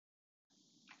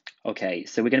Okay,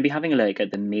 so we're going to be having a look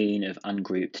at the mean of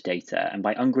ungrouped data. And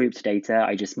by ungrouped data,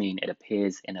 I just mean it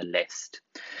appears in a list.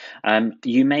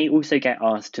 You may also get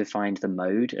asked to find the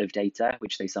mode of data,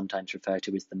 which they sometimes refer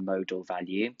to as the modal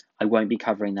value. I won't be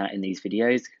covering that in these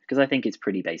videos because I think it's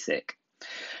pretty basic.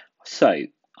 So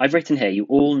I've written here, you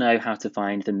all know how to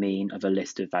find the mean of a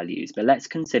list of values, but let's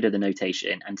consider the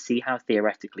notation and see how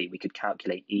theoretically we could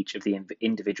calculate each of the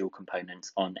individual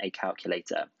components on a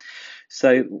calculator.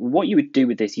 So what you would do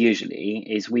with this usually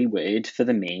is we would, for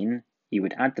the mean, you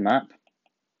would add them up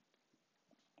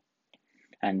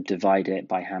and divide it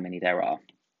by how many there are.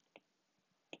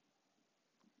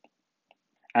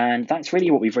 And that's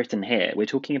really what we've written here. We're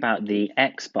talking about the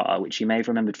X bar, which you may have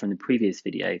remembered from the previous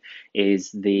video, is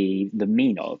the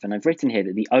mean of. And I've written here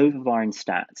that the over bar in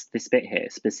stats, this bit here,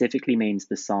 specifically means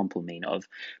the sample mean of.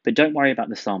 But don't worry about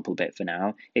the sample bit for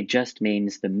now. It just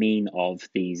means the mean of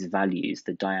these values,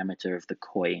 the diameter of the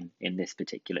coin in this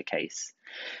particular case.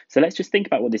 So let's just think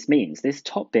about what this means. This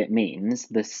top bit means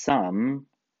the sum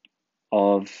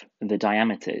of the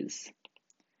diameters.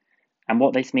 And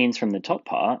what this means from the top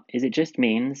part is it just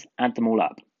means add them all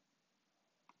up.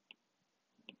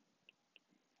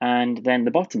 And then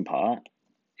the bottom part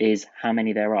is how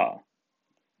many there are.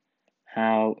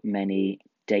 How many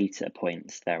data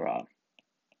points there are.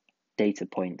 Data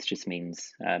points just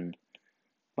means,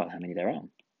 well, how many there are.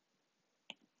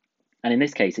 And in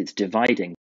this case, it's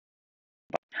dividing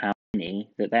by how many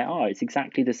that there are. It's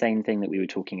exactly the same thing that we were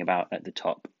talking about at the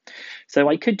top. So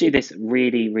I could do this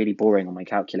really, really boring on my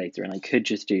calculator, and I could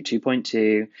just do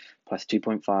 2.2 plus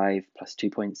 2.5 plus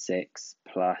 2.6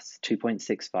 plus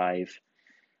 2.65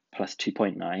 plus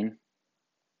 2.9,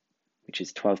 which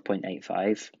is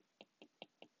 12.85.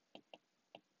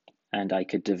 And I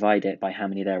could divide it by how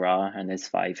many there are, and there's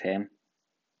 5 here.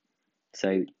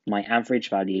 So my average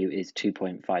value is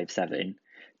 2.57,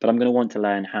 but I'm going to want to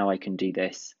learn how I can do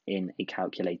this in a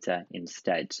calculator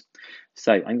instead.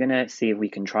 So I'm going to see if we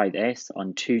can try this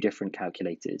on 2 different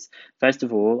calculators. First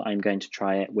of all, I'm going to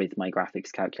try it with my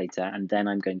graphics calculator, and then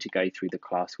I'm going to go through the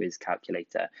ClassWiz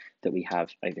calculator that we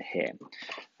have over here.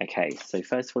 Okay, so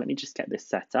first of all, let me just get this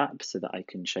set up so that I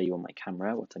can show you on my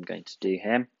camera what I'm going to do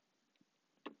here.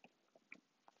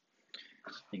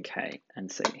 Okay, and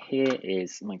so here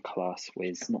is my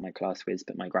ClassWiz, not my ClassWiz,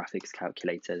 but my graphics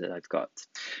calculator that I've got.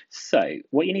 So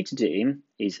what you need to do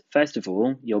is, first of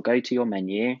all, you'll go to your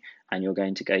menu and you're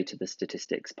going to go to the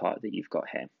statistics part that you've got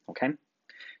here, okay?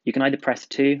 You can either press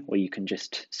 2 or you can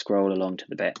just scroll along to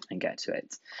the bit and get to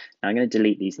it. Now I'm going to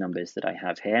delete these numbers that I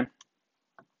have here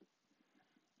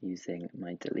using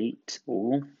my delete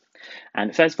all.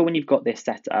 And first of all, when you've got this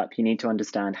set up, you need to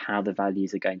understand how the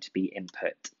values are going to be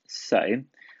input. So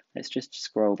let's just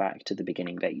scroll back to the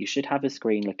beginning bit. You should have a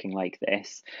screen looking like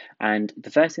this. And the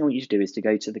first thing I want you to do is to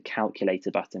go to the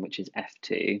calculator button, which is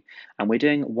F2. And we're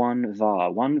doing 1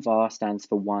 var. 1 var stands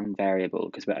for one variable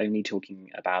because we're only talking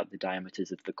about the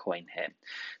diameters of the coin here.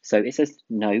 So it says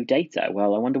no data.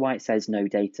 Well, I wonder why it says no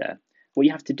data. What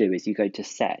you have to do is you go to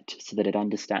set so that it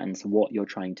understands what you're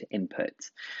trying to input.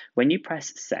 When you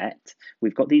press set,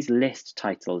 we've got these list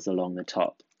titles along the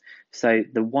top. So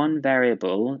the one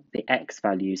variable, the X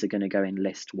values are going to go in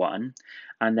list 1,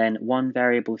 and then one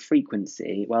variable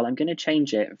frequency, well, I'm going to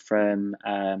change it from,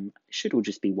 should all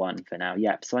just be 1 for now,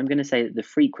 yep. So I'm going to say that the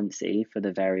frequency for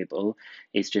the variable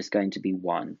is just going to be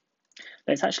 1.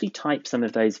 Let's actually type some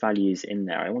of those values in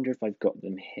there. I wonder if I've got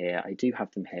them here. I do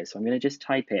have them here, so I'm going to just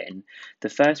type in. The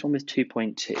first one was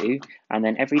 2.2, and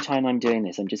then every time I'm doing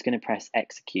this, I'm just going to press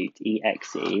execute,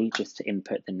 EXE, just to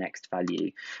input the next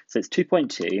value. So it's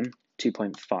 2.2,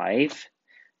 2.5.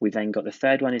 We've then got the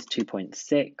third one is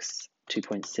 2.6,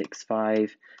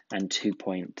 2.65, and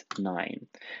 2.9.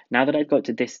 Now that I've got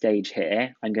to this stage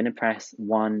here, I'm going to press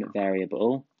one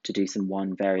variable to do some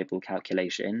one variable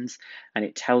calculations, and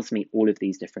it tells me all of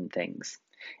these different things.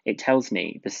 It tells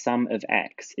me the sum of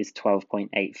x is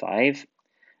 12.85,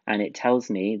 and it tells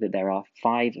me that there are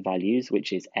 5 values,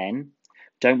 which is n.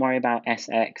 Don't worry about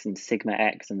sx and sigma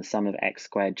x and the sum of x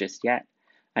squared just yet.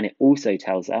 And it also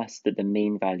tells us that the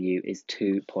mean value is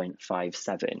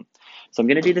 2.57. So I'm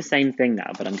going to do the same thing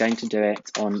now, but I'm going to do it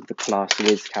on the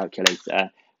ClassWiz calculator,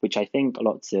 which I think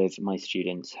lots of my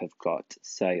students have got.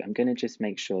 So I'm going to just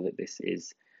make sure that this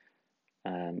is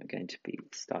going to be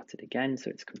started again, so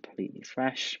it's completely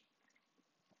fresh.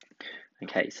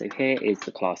 Okay, so here is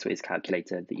the ClassWiz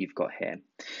calculator that you've got here.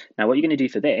 Now what you're going to do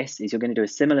for this is you're going to do a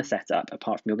similar setup,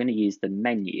 apart from you're going to use the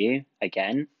menu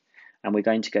again, and we're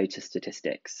going to go to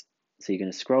statistics. So you're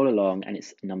going to scroll along and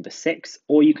it's number 6,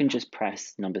 or you can just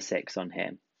press number 6 on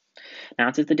here. Now,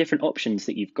 out of the different options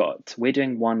that you've got, we're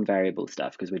doing one variable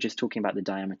stuff because we're just talking about the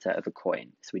diameter of a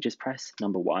coin. So we just press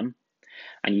number 1,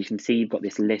 and you can see you've got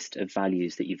this list of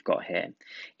values that you've got here.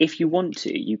 If you want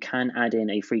to, you can add in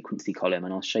a frequency column,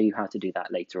 and I'll show you how to do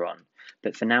that later on.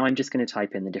 But for now, I'm just going to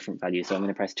type in the different values. So I'm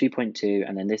going to press 2.2,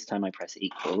 and then this time I press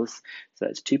equals. So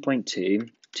that's 2.2,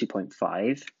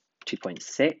 2.5,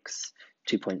 2.6,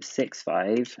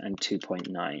 2.65, and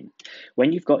 2.9.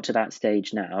 When you've got to that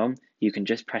stage now, you can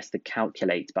just press the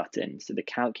calculate button. So the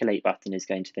calculate button is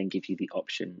going to then give you the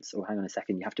options. Or hang on a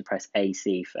second, you have to press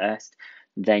AC first,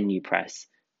 then you press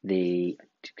the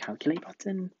calculate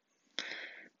button,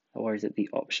 or is it the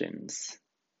options?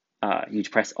 You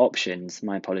press options,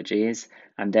 my apologies,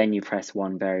 and then you press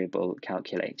one variable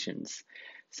calculations.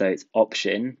 So it's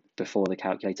option before the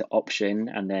calculator, option,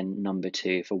 and then number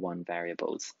 2 for one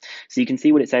variables. So you can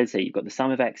see what it says here. You've got the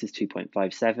sum of x is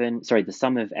 2.57, sorry, the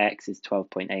sum of x is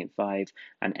 12.85,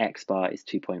 and x bar is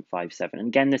 2.57. And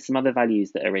again, there's some other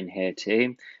values that are in here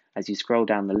too. As you scroll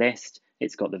down the list,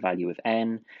 it's got the value of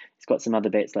n. It's got some other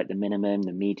bits like the minimum,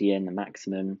 the median, the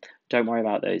maximum. Don't worry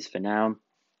about those for now.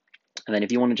 And then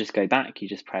if you want to just go back, you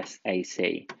just press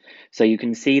AC. So you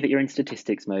can see that you're in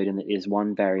statistics mode and there's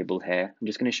one variable here. I'm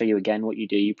just going to show you again what you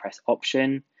do. You press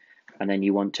option, and then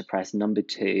you want to press number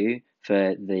 2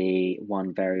 for the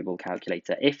one variable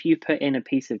calculator. If you put in a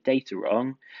piece of data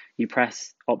wrong, you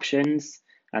press options,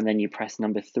 and then you press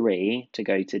number 3 to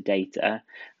go to data,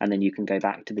 and then you can go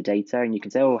back to the data and you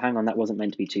can say, oh, hang on, that wasn't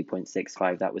meant to be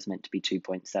 2.65, that was meant to be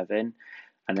 2.7,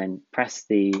 and then press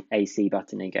the AC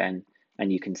button again,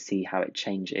 and you can see how it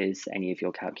changes any of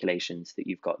your calculations that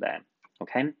you've got there.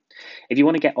 Okay. If you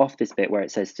want to get off this bit where it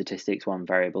says statistics one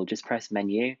variable, just press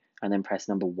menu and then press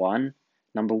number 1.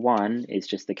 Number 1 is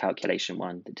just the calculation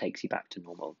one that takes you back to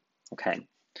normal. Okay.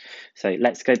 So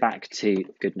let's go back to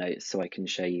GoodNotes so I can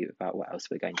show you about what else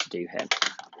we're going to do here.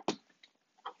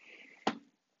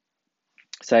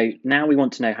 So now we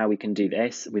want to know how we can do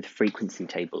this with frequency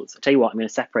tables. I'll tell you what, I'm going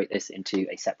to separate this into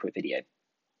a separate video.